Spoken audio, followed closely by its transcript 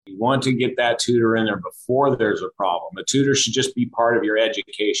You want to get that tutor in there before there's a problem. A tutor should just be part of your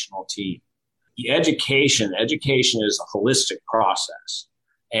educational team. Education is a holistic process,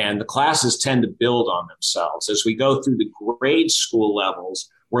 and the classes tend to build on themselves. As we go through the grade school levels,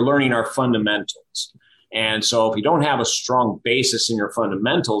 we're learning our fundamentals. And so if you don't have a strong basis in your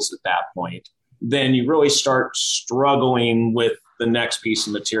fundamentals at that point, then you really start struggling with the next piece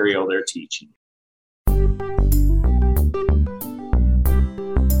of material they're teaching.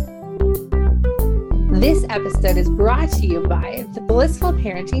 This episode is brought to you by the Blissful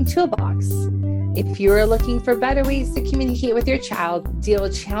Parenting Toolbox. If you are looking for better ways to communicate with your child, deal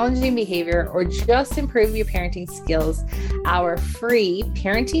with challenging behavior, or just improve your parenting skills, our free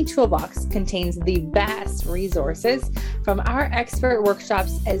Parenting Toolbox contains the best resources from our expert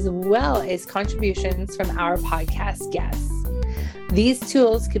workshops as well as contributions from our podcast guests. These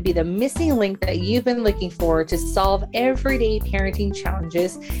tools could be the missing link that you've been looking for to solve everyday parenting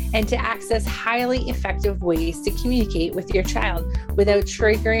challenges and to access highly effective ways to communicate with your child without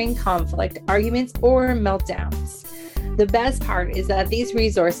triggering conflict, arguments, or meltdowns. The best part is that these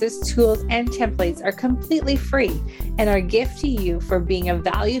resources, tools, and templates are completely free and are a gift to you for being a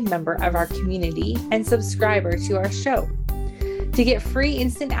valued member of our community and subscriber to our show. To get free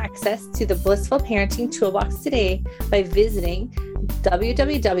instant access to the Blissful Parenting Toolbox today by visiting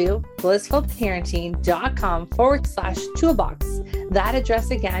www.blissfulparenting.com/toolbox. That address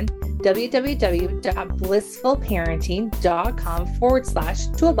again,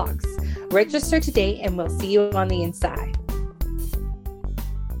 www.blissfulparenting.com/toolbox. Register today and we'll see you on the inside.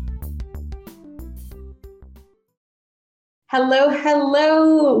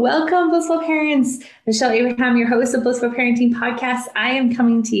 Hello. Welcome, Blissful Parents. Michelle Abraham, your host of Blissful Parenting Podcast. I am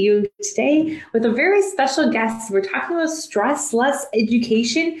coming to you today with a very special guest. We're talking about stressless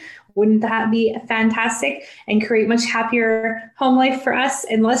education. Wouldn't that be fantastic and create much happier home life for us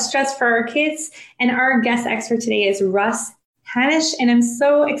and less stress for our kids? And our guest expert today is Russ, Hanush, and I'm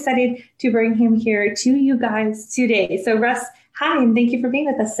so excited to bring him here to you guys today. So Russ, hi, and thank you for being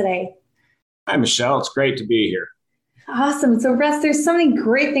with us today. Hi, Michelle. It's great to be here. Awesome. So Russ, there's so many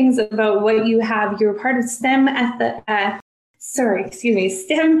great things about what you have. You're part of STEM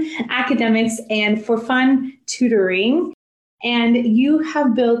STEM academics and for fun tutoring. And you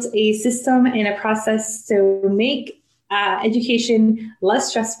have built a system and a process to make education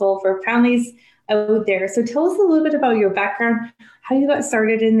less stressful for families out there. So tell us a little bit about your background, how you got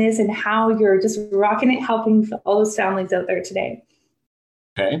started in this, and how you're just rocking it, helping all those families out there today.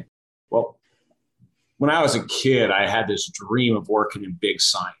 Okay. Well, when I was a kid, I had this dream of working in big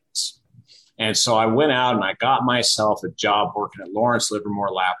science. And so I went out and I got myself a job working at Lawrence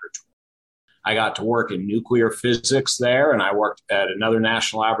Livermore Laboratory. I got to work in nuclear physics there, and I worked at another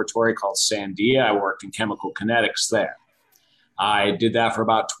national laboratory called Sandia. I worked in chemical kinetics there. I did that for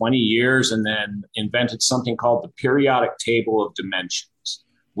about 20 years and then invented something called the periodic table of dimensions,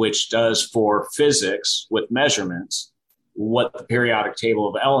 which does for physics with measurements what the periodic table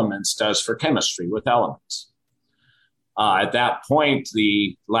of elements does for chemistry with elements. At that point,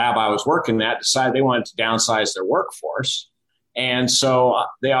 the lab I was working at decided they wanted to downsize their workforce. And so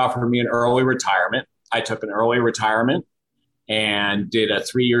they offered me an early retirement. I took an early retirement and did a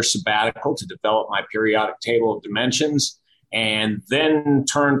 3-year sabbatical to develop my periodic table of dimensions, and then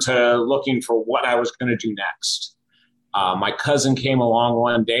turned to looking for what I was going to do next. My cousin came along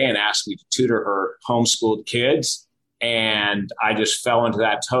one day and asked me to tutor her homeschooled kids. And I just fell into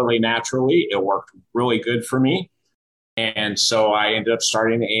that totally naturally. It worked really good for me. And so I ended up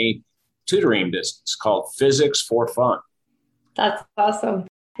starting a tutoring business called Physics for Fun. That's awesome.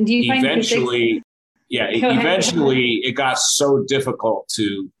 And do you find eventually it got so difficult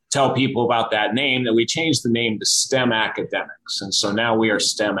to tell people about that name that we changed the name to STEM Academics. And so now we are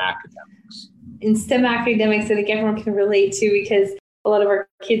STEM Academics. In STEM Academics, I think everyone can relate to because a lot of our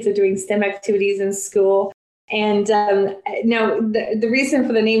kids are doing STEM activities in school. And now the reason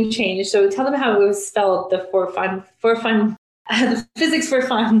for the name change, so tell them how it was spelled, the Physics for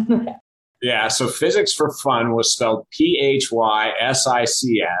Fun. Yeah, so Physics for Fun was spelled PhysicsPhorphun.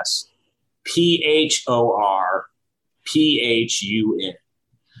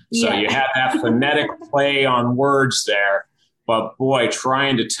 So you had that phonetic play on words there. But boy,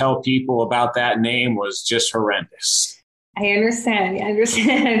 trying to tell people about that name was just horrendous. I understand. I've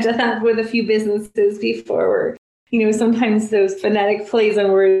done that with a few businesses before where, sometimes those phonetic plays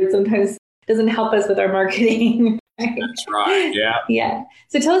on words sometimes doesn't help us with our marketing. Right? That's right. Yeah. Yeah.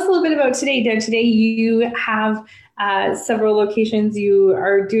 So tell us a little bit about today. Now, today you have several locations. You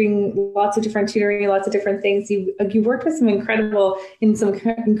are doing lots of different tutoring, lots of different things. You worked with some incredible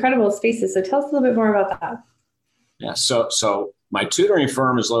spaces. So tell us a little bit more about that. Yeah. So My tutoring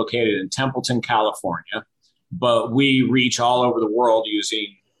firm is located in Templeton, California, but we reach all over the world using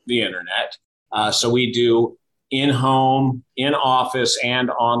the internet. So we do in-home, in-office, and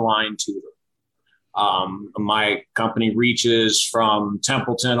online tutoring. My company reaches from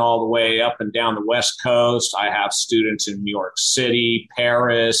Templeton all the way up and down the West Coast. I have students in New York City,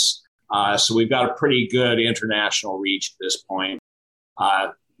 Paris. So we've got a pretty good international reach at this point.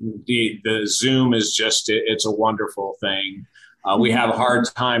 The Zoom is it's a wonderful thing. We have a hard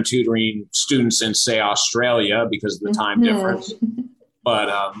time tutoring students in, say, Australia because of the time difference. But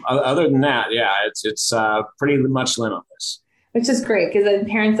other than that, yeah, it's pretty much limitless. Which is great because then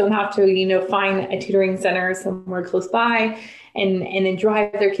parents don't have to, find a tutoring center somewhere close by and then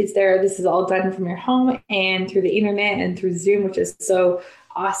drive their kids there. This is all done from your home and through the internet and through Zoom, which is so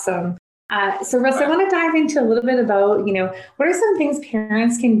awesome. So Russ, I want to dive into a little bit about, what are some things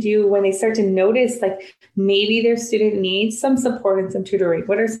parents can do when they start to notice, like maybe their student needs some support and some tutoring?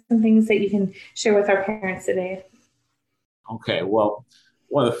 What are some things that you can share with our parents today? Okay, well,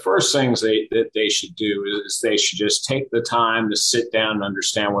 one of the first things that they should do is they should just take the time to sit down and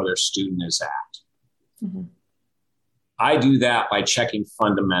understand where their student is at. Mm-hmm. I do that by checking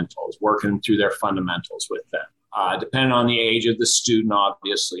fundamentals, working through their fundamentals with them. Depending on the age of the student,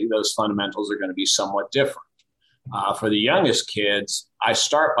 obviously, those fundamentals are going to be somewhat different. For the youngest kids, I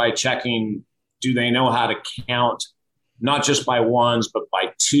start by checking, do they know how to count, not just by ones, but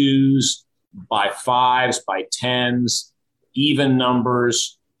by twos, by fives, by tens, even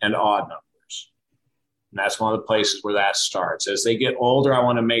numbers, and odd numbers. And that's one of the places where that starts. As they get older, I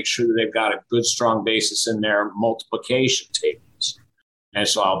want to make sure that they've got a good, strong basis in their multiplication tables. And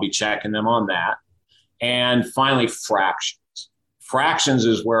so I'll be checking them on that. And finally, fractions. Fractions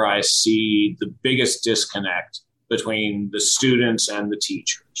is where I see the biggest disconnect between the students and the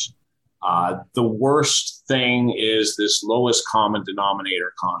teachers. The worst thing is this lowest common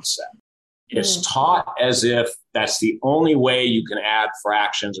denominator concept. It's taught as if that's the only way you can add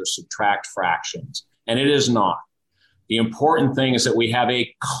fractions or subtract fractions, and it is not. The important thing is that we have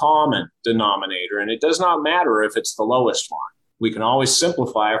a common denominator, and it does not matter if it's the lowest one. We can always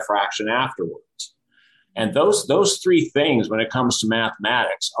simplify a fraction afterwards. And those three things, when it comes to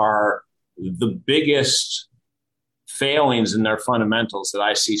mathematics, are the biggest failings in their fundamentals that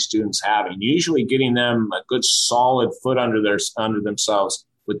I see students having. Usually getting them a good solid foot under themselves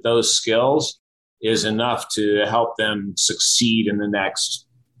with those skills is enough to help them succeed at the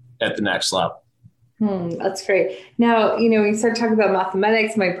next level. That's great. Now, when you start talking about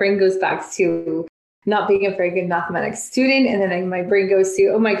mathematics, my brain goes back to not being a very good mathematics student. And then my brain goes to,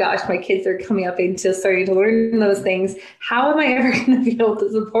 oh my gosh, my kids are coming up into starting to learn those things. How am I ever going to be able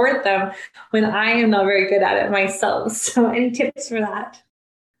to support them when I am not very good at it myself? So any tips for that?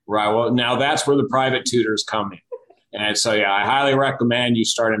 Right. Well, now that's where the private tutors come in. And so, yeah, I highly recommend you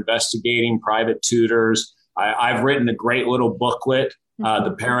start investigating private tutors. I've written a great little booklet,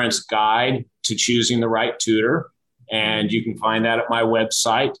 The Parent's Guide to Choosing the Right Tutor. And you can find that at my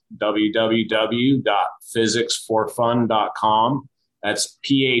website, www.physicsforfun.com. That's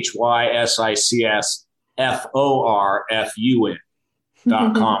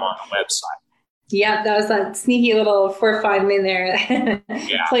PHYSICSFORFUN.com on the website. Yeah, that was that sneaky little for fun in there.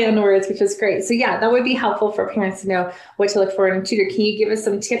 Play on the words, which was great. So yeah, that would be helpful for parents to know what to look for in a tutor. Can you give us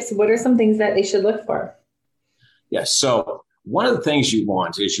some tips? What are some things that they should look for? Yes. So one of the things you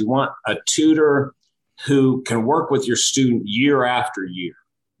want is you want a tutor who can work with your student year after year.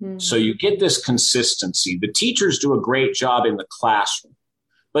 So you get this consistency. The teachers do a great job in the classroom,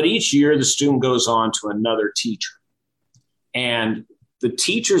 but each year the student goes on to another teacher. And the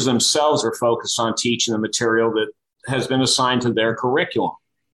teachers themselves are focused on teaching the material that has been assigned to their curriculum.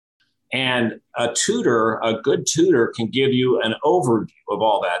 And a good tutor can give you an overview of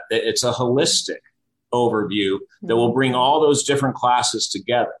all that. It's a holistic overview that will bring all those different classes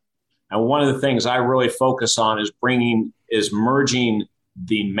together. And one of the things I really focus on is merging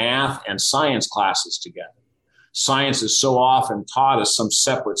the math and science classes together. Science is so often taught as some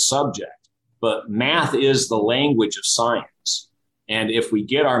separate subject, but math is the language of science. And if we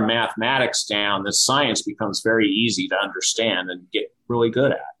get our mathematics down, the science becomes very easy to understand and get really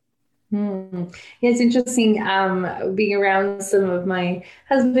good at. Yeah, it's interesting being around some of my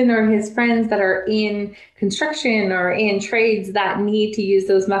husband or his friends that are in construction or in trades that need to use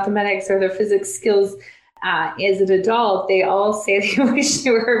those mathematics or their physics skills as an adult. They all say they wish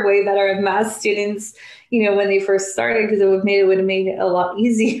they were way better at math students, when they first started, because it would have made it a lot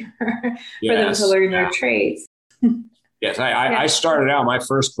easier for them to learn their trades. Yes, I started out, my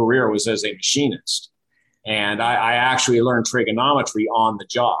first career was as a machinist, and I actually learned trigonometry on the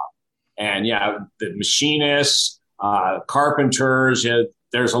job. And the machinists, Carpenters.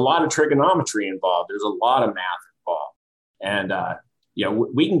 There's a lot of trigonometry involved. There's a lot of math involved. And,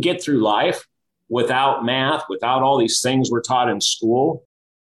 we can get through life without math, without all these things we're taught in school.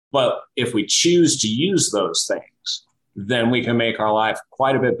 But if we choose to use those things, then we can make our life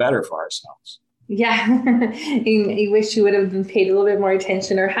quite a bit better for ourselves. Yeah. I wish you would have been paid a little bit more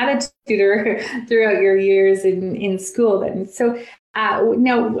attention or had a tutor throughout your years in school then. So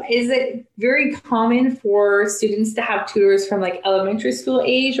now, is it very common for students to have tutors from like elementary school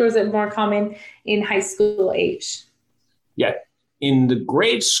age, or is it more common in high school age? Yeah. In the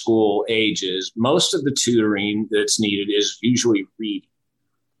grade school ages, most of the tutoring that's needed is usually reading.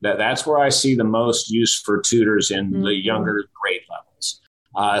 That's where I see the most use for tutors in the younger grade levels.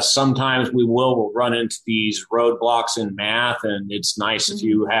 Sometimes we'll run into these roadblocks in math, and it's nice if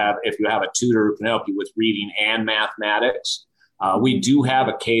you have a tutor who can help you with reading and mathematics. We do have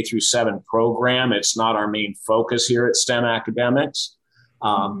a K-7 program. It's not our main focus here at STEM Academics,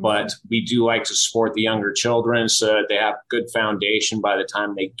 but we do like to support the younger children so that they have a good foundation by the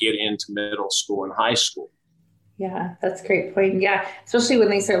time they get into middle school and high school. Yeah, that's a great point. Yeah, especially when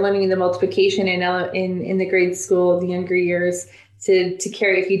they start learning the multiplication in the grade school, the younger years, to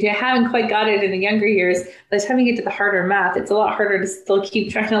carry. If you haven't quite got it in the younger years, by the time you get to the harder math, it's a lot harder to still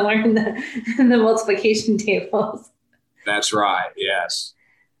keep trying to learn the multiplication tables. That's right. Yes.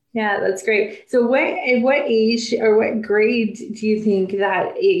 Yeah, that's great. So at what age or what grade do you think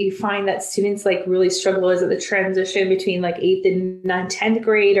that you find that students like really struggle? Is it the transition between like 8th and 9th, 10th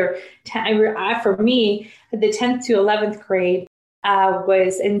grade, or for me, the 10th to 11th grade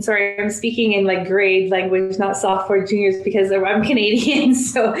and sorry, I'm speaking in like grade language, not sophomore, juniors, because I'm Canadian.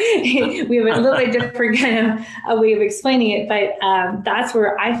 So we have a little bit different kind of a way of explaining it. But that's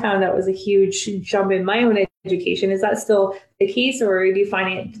where I found that was a huge jump in my own education. Is that still the case, or do you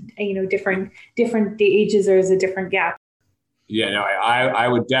find it, different ages, or is it a different gap? Yeah, no, I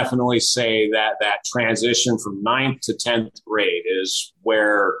would definitely say that transition from 9th to 10th grade is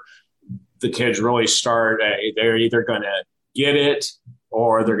where the kids really start. They're either going to get it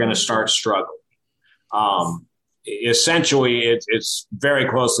or they're going to start struggling. Essentially, it's very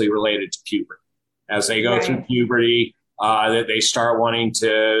closely related to puberty. As they go through puberty, that they start wanting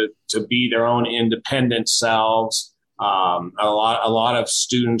to be their own independent selves. A lot of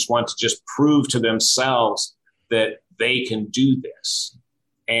students want to just prove to themselves that they can do this.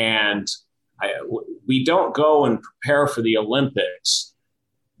 And we don't go and prepare for the Olympics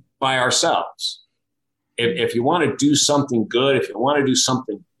by ourselves. If you want to do something good, if you want to do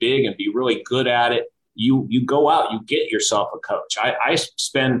something big and be really good at it, you go out, you get yourself a coach. I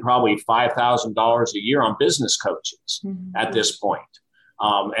spend probably $5,000 a year on business coaches at this point.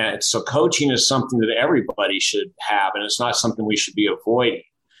 And so coaching is something that everybody should have, and it's not something we should be avoiding.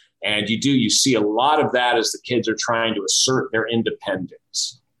 And you see a lot of that as the kids are trying to assert their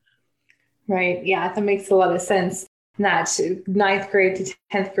independence. Right. Yeah, that makes a lot of sense. That 9th grade to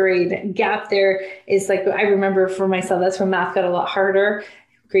 10th grade gap there is like, I remember for myself, that's when math got a lot harder.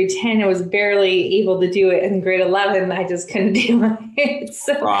 Grade 10, I was barely able to do it. And grade 11, I just couldn't do it.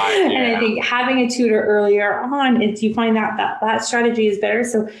 So, And I think having a tutor earlier on, you find that strategy is better.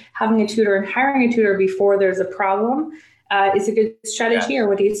 So having a tutor and hiring a tutor before there's a problem is a good strategy, or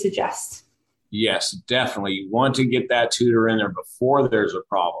what do you suggest? Yes, definitely. You want to get that tutor in there before there's a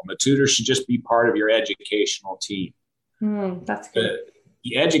problem. A tutor should just be part of your educational team. That's good.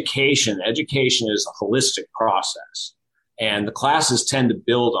 The education is a holistic process, and the classes tend to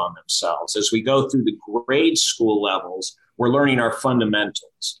build on themselves. As we go through the grade school levels, we're learning our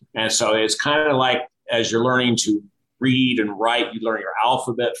fundamentals. And so it's kind of like as you're learning to read and write, you learn your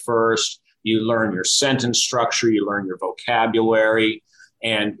alphabet first, you learn your sentence structure, you learn your vocabulary.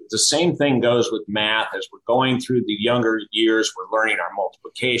 And the same thing goes with math. As we're going through the younger years, we're learning our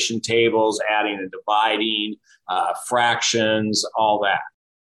multiplication tables, adding and dividing, fractions, all that.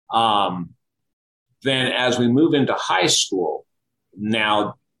 Then as we move into high school,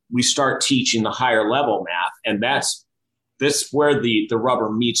 now we start teaching the higher level math. And that's where the rubber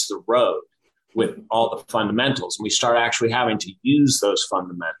meets the road with all the fundamentals. And we start actually having to use those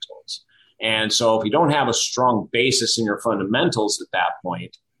fundamentals. And so if you don't have a strong basis in your fundamentals at that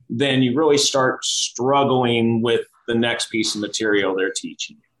point, then you really start struggling with the next piece of material they're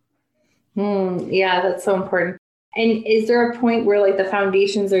teaching you. Yeah, that's so important. And is there a point where like the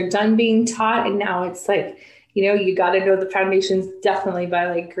foundations are done being taught and now it's like, you got to know the foundations definitely by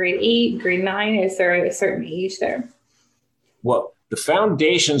like grade 8, grade 9? Is there a certain age there? Well, the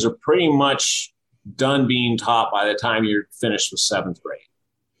foundations are pretty much done being taught by the time you're finished with 7th grade.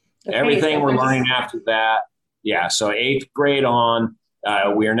 Okay, everything we're learning after that. Yeah. So 8th grade on,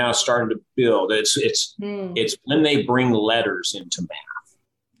 We are now starting to build. It's when they bring letters into math.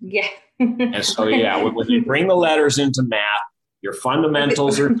 Yeah. And so, when you bring the letters into math, your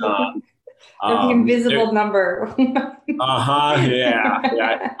fundamentals are done. The invisible number. Yeah.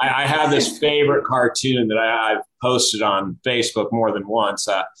 I have this favorite cartoon that I've posted on Facebook more than once.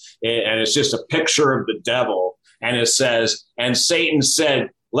 And it's just a picture of the devil. And it says, and Satan said,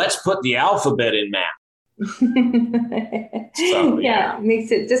 let's put the alphabet in math.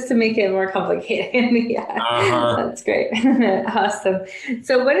 Makes it just to make it more complicated. That's great. Awesome.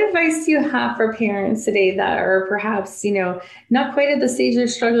 So what advice do you have for parents today that are perhaps, not quite at the stage they're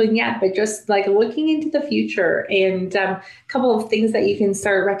struggling yet, but just like looking into the future, and a couple of things that you can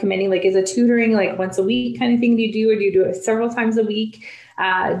start recommending, like is a tutoring like once a week kind of thing do you do, or do you do it several times a week?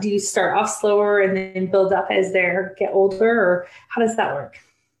 Do you start off slower and then build up as they get older, or how does that work?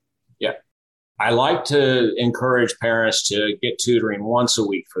 Yeah. I like to encourage parents to get tutoring once a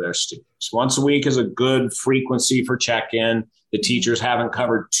week for their students. Once a week is a good frequency for check-in. The teachers haven't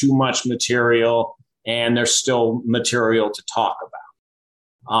covered too much material, and there's still material to talk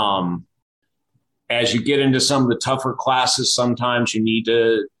about. As you get into some of the tougher classes, sometimes you need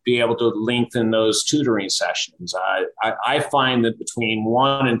to be able to lengthen those tutoring sessions. I find that between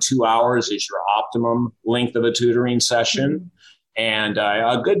 1 and 2 hours is your optimum length of a tutoring session. And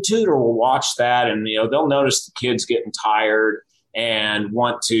a good tutor will watch that, and they'll notice the kids getting tired and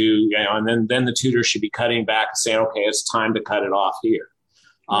want to, and then the tutor should be cutting back and saying, okay, it's time to cut it off here.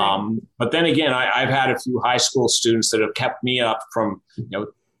 Right. But then again, I've had a few high school students that have kept me up from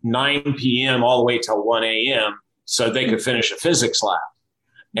 9 p.m. all the way till 1 a.m. so they could finish a physics lab.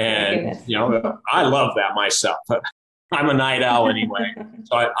 And I love that myself. I'm a night owl anyway,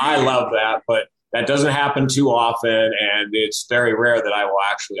 so I love that, but that doesn't happen too often, and it's very rare that I will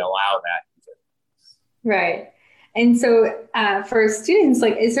actually allow that. Right. And so for students,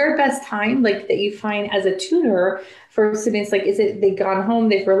 like, is there a best time like that you find as a tutor for students? Like, is it they've gone home,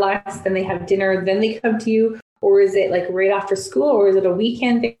 they've relaxed, then they have dinner, then they come to you? Or is it like right after school, or is it a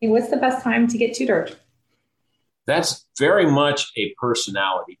weekend thing? What's the best time to get tutored? That's very much a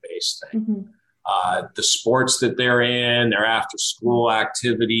personality-based thing. The sports that they're in, their after-school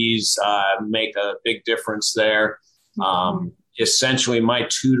activities make a big difference there. Essentially, my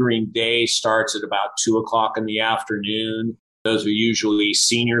tutoring day starts at about 2:00 in the afternoon. Those are usually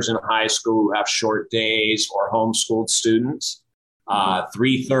seniors in high school who have short days or homeschooled students.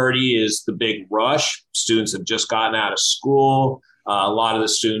 3:30 is the big rush. Students have just gotten out of school. A lot of the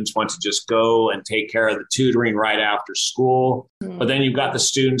students want to just go and take care of the tutoring right after school. But then you've got the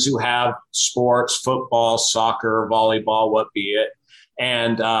students who have sports, football, soccer, volleyball, what be it.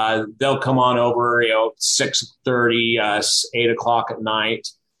 And they'll come on over, 6:30, 8:00 at night.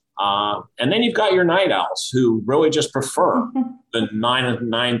 And then you've got your night owls who really just prefer the 9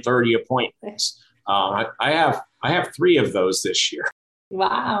 and 9:30 appointments. I have 3 of those this year.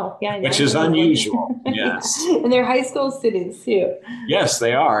 Wow. Yeah. Which is unusual. Yes. And they're high school students too. Yes,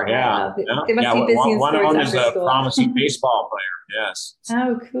 they are. Yeah. Wow. They must be busy in one of them is a school. promising baseball player. Yes.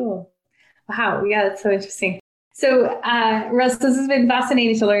 Oh, cool. Wow. Yeah, that's so interesting. So, Russ, this has been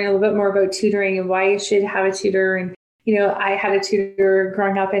fascinating to learn a little bit more about tutoring and why you should have a tutor. And, I had a tutor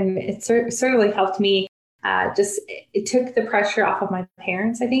growing up, and it certainly helped me. It took the pressure off of my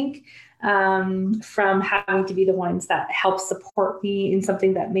parents, I think. From having to be the ones that help support me in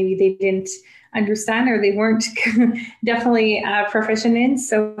something that maybe they didn't understand or they weren't definitely proficient in.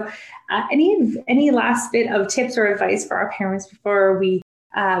 So any last bit of tips or advice for our parents before we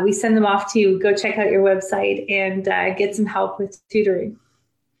send them off to go check out your website and get some help with tutoring?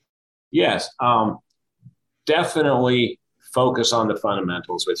 Yes, definitely focus on the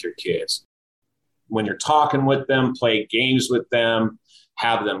fundamentals with your kids. When you're talking with them, play games with them.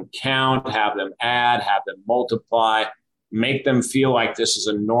 Have them count, have them add, have them multiply, make them feel like this is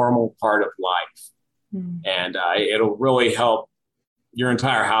a normal part of life. And it'll really help your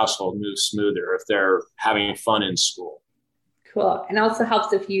entire household move smoother if they're having fun in school. Cool. And also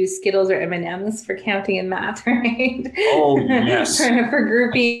helps if you use Skittles or M&Ms for counting and math, right? Oh, yes. for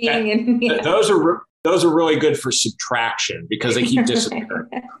grouping. Those are really good for subtraction because they keep disappearing.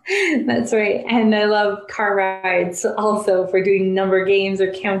 That's right. And I love car rides also for doing number games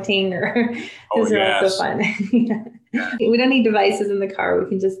or counting. Those are also fun. We don't need devices in the car. We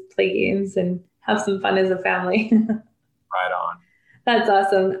can just play games and have some fun as a family. Right on. That's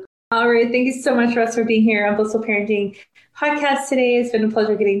awesome. All right. Thank you so much, Russ, for being here on Blissful Parenting Podcast today. It's been a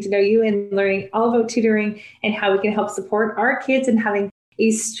pleasure getting to know you and learning all about tutoring and how we can help support our kids and having a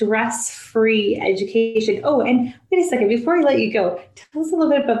stress-free education. Oh, and wait a second, before I let you go, tell us a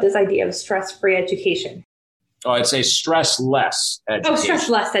little bit about this idea of stress-free education. Oh, I'd say stressless education. Oh,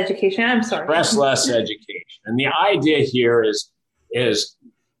 stressless education. I'm sorry. Stressless education. And the idea here is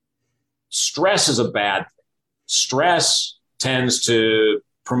stress is a bad thing. Stress tends to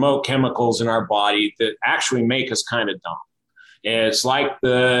promote chemicals in our body that actually make us kind of dumb. It's like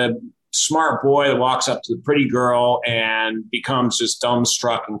the smart boy that walks up to the pretty girl and becomes just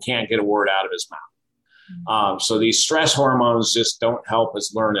dumbstruck and can't get a word out of his mouth. So these stress hormones just don't help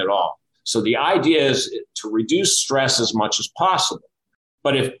us learn at all. So the idea is to reduce stress as much as possible.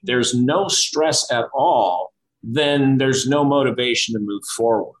 But if there's no stress at all, then there's no motivation to move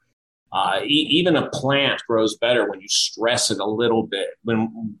forward. Even a plant grows better when you stress it a little bit.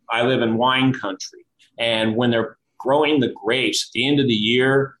 When I live in wine country, and when they're growing the grapes at the end of the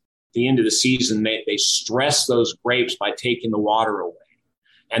year, the end of the season, they stress those grapes by taking the water away.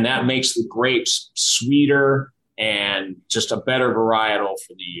 And that makes the grapes sweeter and just a better varietal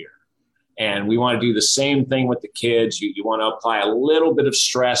for the year. And we want to do the same thing with the kids. You want to apply a little bit of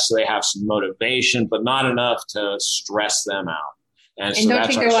stress so they have some motivation, but not enough to stress them out. And so don't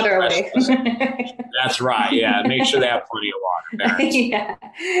take their water away. That's right. Yeah. Make sure they have plenty of water. Yeah,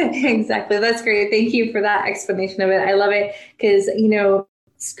 exactly. That's great. Thank you for that explanation of it. I love it because,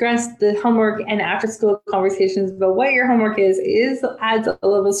 stress, the homework and after school conversations about what your homework is adds a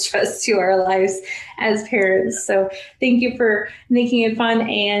little stress to our lives as parents. So thank you for making it fun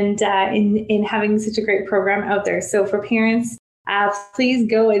and in having such a great program out there. So for parents, please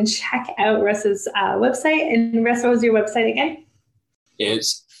go and check out Russ's website. And Russ, what was your website again?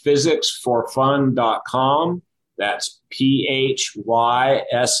 It's physicsforfun.com. That's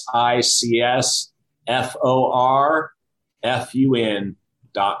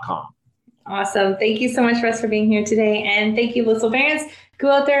PHYSICSFORFUN.com. Awesome. Thank you so much, Russ, for being here today. And thank you, blissful parents. Go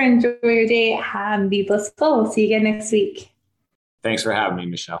out there, enjoy your day, be blissful. We'll see you again next week. Thanks for having me,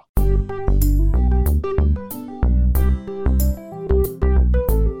 Michelle.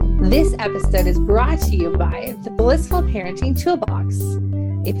 This episode is brought to you by the Blissful Parenting Toolbox.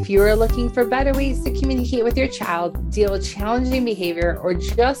 If you are looking for better ways to communicate with your child, deal with challenging behavior, or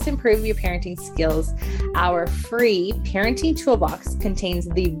just improve your parenting skills, our free Parenting Toolbox contains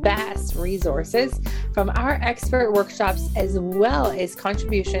the best resources from our expert workshops as well as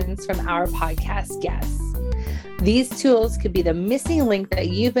contributions from our podcast guests. These tools could be the missing link that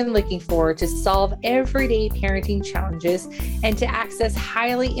you've been looking for to solve everyday parenting challenges and to access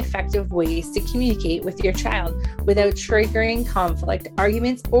highly effective ways to communicate with your child without triggering conflict,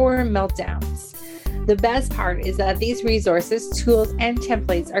 arguments, or meltdowns. The best part is that these resources, tools, and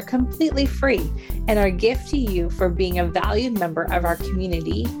templates are completely free and are a gift to you for being a valued member of our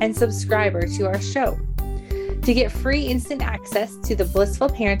community and subscriber to our show. To get free instant access to the Blissful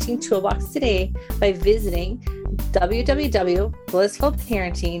Parenting Toolbox today by visiting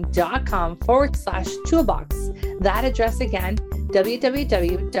www.blissfulparenting.com/toolbox. That address again,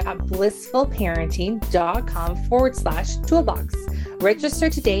 www.blissfulparenting.com/toolbox. Register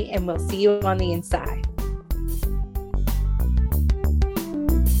today and we'll see you on the inside.